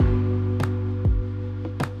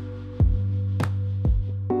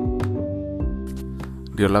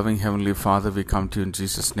Dear loving Heavenly Father, we come to you in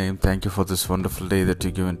Jesus' name. Thank you for this wonderful day that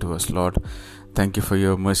you've given to us, Lord. Thank you for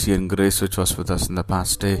your mercy and grace which was with us in the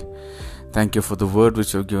past day. Thank you for the word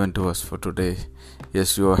which you've given to us for today.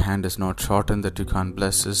 Yes, your hand is not shortened that you can't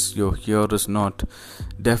bless us. Your ear is not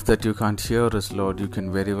deaf that you can't hear us, Lord. You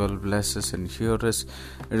can very well bless us and hear us.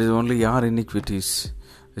 It is only our iniquities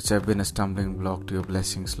which have been a stumbling block to your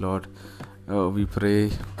blessings, Lord. We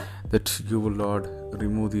pray that you will, Lord,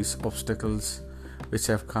 remove these obstacles which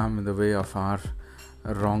have come in the way of our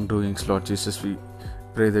wrongdoings, Lord Jesus. We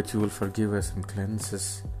pray that you will forgive us and cleanse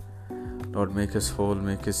us. Lord, make us whole,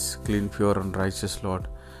 make us clean, pure and righteous, Lord.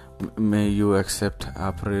 May you accept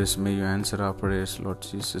our prayers, may you answer our prayers, Lord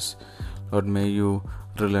Jesus. Lord, may you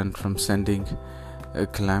relent from sending a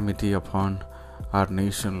calamity upon our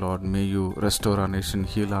nation, Lord. May you restore our nation,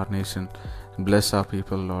 heal our nation, bless our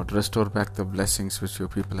people, Lord. Restore back the blessings which your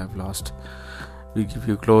people have lost. We give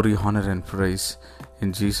you glory, honor and praise.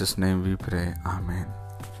 In Jesus' name we pray. Amen.